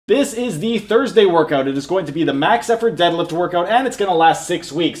This is the Thursday workout. It is going to be the max effort deadlift workout, and it's going to last 6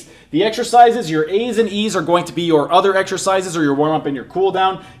 weeks. The exercises, your A's and E's are going to be your other exercises or your warm-up and your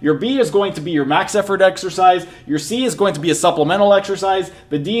cool-down. Your B is going to be your max effort exercise. Your C is going to be a supplemental exercise.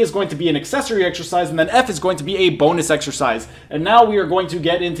 The D is going to be an accessory exercise, and then F is going to be a bonus exercise. And now we are going to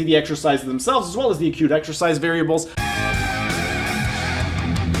get into the exercises themselves as well as the acute exercise variables.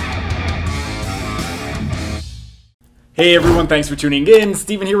 Hey everyone, thanks for tuning in.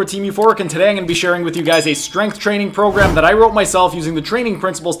 Steven here with Team Euphoric, and today I'm going to be sharing with you guys a strength training program that I wrote myself using the training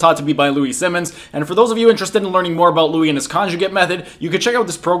principles taught to me by Louie Simmons. And for those of you interested in learning more about Louie and his conjugate method, you can check out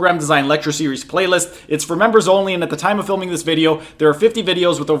this program design lecture series playlist. It's for members only, and at the time of filming this video, there are 50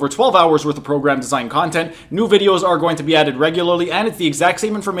 videos with over 12 hours worth of program design content. New videos are going to be added regularly, and it's the exact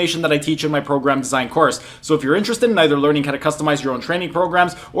same information that I teach in my program design course. So if you're interested in either learning how to customize your own training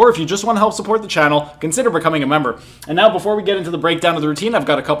programs, or if you just want to help support the channel, consider becoming a member. And now, before we get into the breakdown of the routine, I've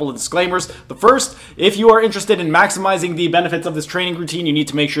got a couple of disclaimers. The first, if you are interested in maximizing the benefits of this training routine, you need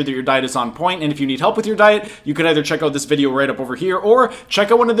to make sure that your diet is on point. And if you need help with your diet, you could either check out this video right up over here or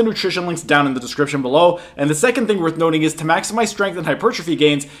check out one of the nutrition links down in the description below. And the second thing worth noting is to maximize strength and hypertrophy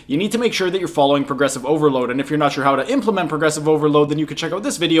gains, you need to make sure that you're following progressive overload. And if you're not sure how to implement progressive overload, then you can check out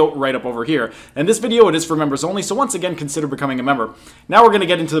this video right up over here. And this video, it is for members only, so once again, consider becoming a member. Now we're going to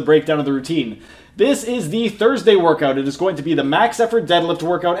get into the breakdown of the routine. This is the Thursday workout. It is going to be the max effort deadlift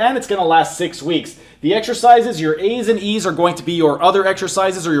workout, and it's going to last 6 weeks. The exercises, your A's and E's are going to be your other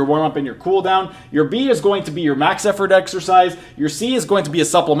exercises or your warm-up and your cool-down. Your B is going to be your max effort exercise. Your C is going to be a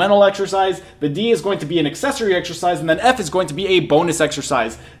supplemental exercise. The D is going to be an accessory exercise, and then F is going to be a bonus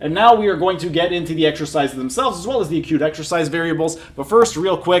exercise. And now we are going to get into the exercises themselves as well as the acute exercise variables. But first,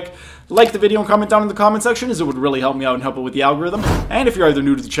 real quick, like the video and comment down in the comment section, as it would really help me out and help it with the algorithm. And if you're either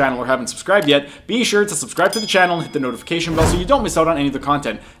new to the channel or haven't subscribed yet, be sure to subscribe to the channel and hit the notification bell so you don't miss out on any of the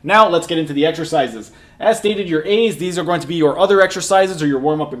content. Now let's get into the exercises. As stated, your A's, these are going to be your other exercises or your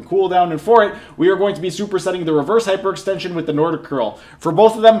warm-up and cool-down. And for it, we are going to be supersetting the reverse hyperextension with the Nordic curl. For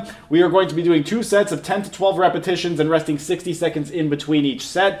both of them, we are going to be doing 2 sets of 10 to 12 repetitions and resting 60 seconds in between each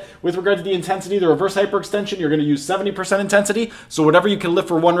set. With regard to the intensity, the reverse hyperextension, you're going to use 70% intensity. So whatever you can lift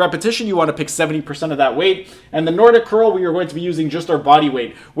for 1 repetition, you want to pick 70% of that weight. And the Nordic curl, we are going to be using just our body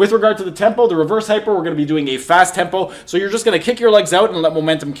weight. With regard to the tempo, the reverse hyper, we're going to be doing a fast tempo. So you're just going to kick your legs out and let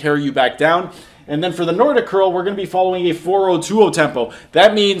momentum carry you back down. And then for the Nordic curl, we're going to be following a 4-0-2-0 tempo.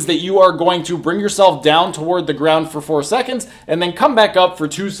 That means that you are going to bring yourself down toward the ground for 4 seconds and then come back up for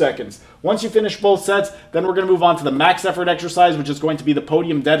 2 seconds. Once you finish both sets, then we're going to move on to the max effort exercise, which is going to be the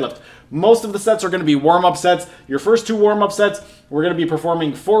podium deadlift. Most of the sets are going to be warm-up sets. Your first 2 warm-up sets, we're going to be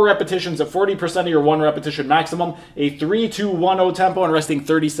performing 4 repetitions at 40% of your 1 repetition maximum, a 3-2-1-0 tempo, and resting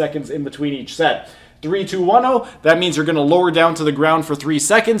 30 seconds in between each set. 3-2-1-0, that means you're going to lower down to the ground for 3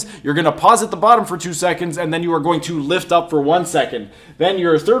 seconds, you're going to pause at the bottom for 2 seconds, and then you are going to lift up for 1 second. Then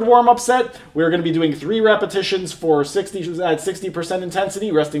your third warm-up set, we're going to be doing 3 repetitions for 60%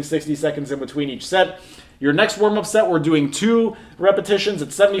 intensity, resting 60 seconds in between each set. Your next warm-up set, we're doing 2 repetitions at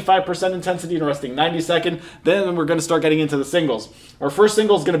 75% intensity and resting 90 seconds. Then we're going to start getting into the singles. Our first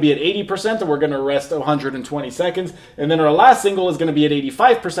single is going to be at 80% and we're going to rest 120 seconds. And then our last single is going to be at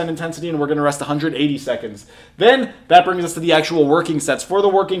 85% intensity and we're going to rest 180 seconds. Then that brings us to the actual working sets. For the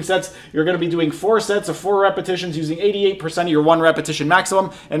working sets, you're going to be doing 4 sets of 4 repetitions using 88% of your 1 repetition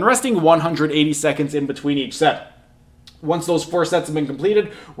maximum and resting 180 seconds in between each set. Once those 4 sets have been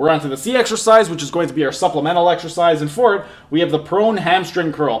completed, we're on to the C exercise, which is going to be our supplemental exercise. And for it, we have the prone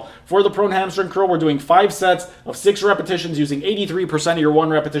hamstring curl. For the prone hamstring curl, we're doing 5 sets of 6 repetitions using 83% of your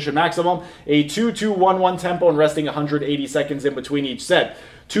 1 repetition maximum, a 2-2-1-1 tempo, and resting 180 seconds in between each set.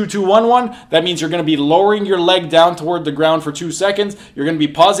 2-2-1-1, that means you're going to be lowering your leg down toward the ground for 2 seconds. You're going to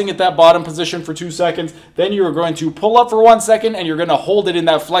be pausing at that bottom position for 2 seconds. Then you're going to pull up for 1 second, and you're going to hold it in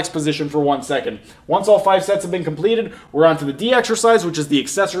that flex position for 1 second. Once all 5 sets have been completed, we're on to the D exercise, which is the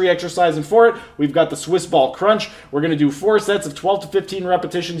accessory exercise. And for it, we've got the Swiss ball crunch. We're going to do 4 sets of 12 to 15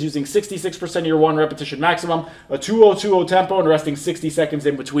 repetitions using 66% of your 1 repetition maximum, a 2-0-2-0 tempo, and resting 60 seconds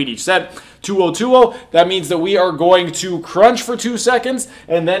in between each set. 2-0-2-0, that means that we are going to crunch for 2 seconds,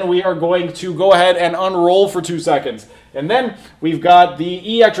 and then we are going to go ahead and unroll for 2 seconds. And then we've got the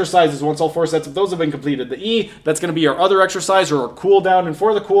E exercises once all 4 sets of those have been completed. The E, that's going to be our other exercise or our cool down. And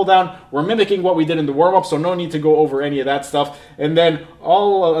for the cool down, we're mimicking what we did in the warm-up, so no need to go over any of that stuff. And then the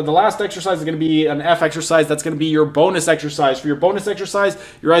last exercise is going to be an F exercise. That's going to be your bonus exercise. For your bonus exercise,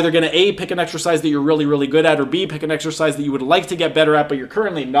 you're either going to A, pick an exercise that you're really, really good at, or B, pick an exercise that you would like to get better at, but you're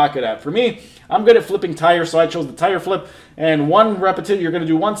currently not good at. For me, I'm good at flipping tires, so I chose the tire flip. And you're going to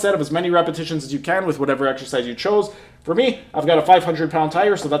do 1 set of as many repetitions as you can with whatever exercise you chose. For me, I've got a 500-pound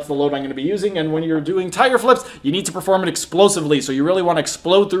tire, so that's the load I'm going to be using. And when you're doing tire flips, you need to perform it explosively, so you really want to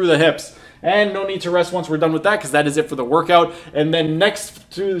explode through the hips. And no need to rest once we're done with that, because that is it for the workout. And then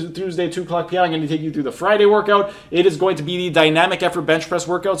next Tuesday, 2 o'clock p.m., I'm going to take you through the Friday workout. It is going to be the dynamic effort bench press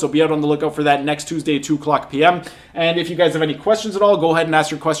workout, so be out on the lookout for that next Tuesday, 2 o'clock p.m. And if you guys have any questions at all, go ahead and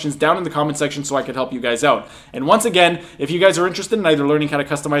ask your questions down in the comment section so I can help you guys out. And once again, if you guys are interested in either learning how to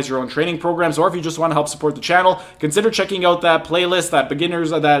customize your own training programs, or if you just want to help support the channel, consider checking out that playlist,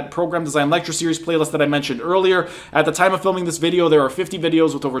 that program design lecture series playlist that I mentioned earlier. At the time of filming this video, there are 50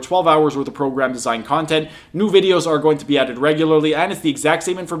 videos with over 12 hours worth of program design content. New videos are going to be added regularly, and it's the exact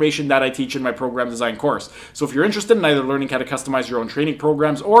same information that I teach in my program design course. So if you're interested in either learning how to customize your own training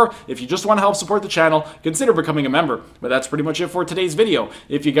programs, or if you just want to help support the channel, consider becoming a member. But that's pretty much it for today's video.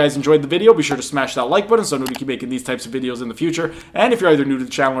 If you guys enjoyed the video, be sure to smash that like button so I know to keep making these types of videos in the future. And if you're either new to the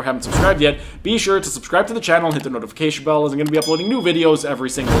channel or haven't subscribed yet, be sure to subscribe to the channel and hit the notification bell, as I'm going to be uploading new videos every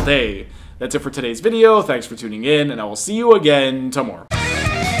single day. That's it for today's video. Thanks for tuning in, and I will see you again tomorrow.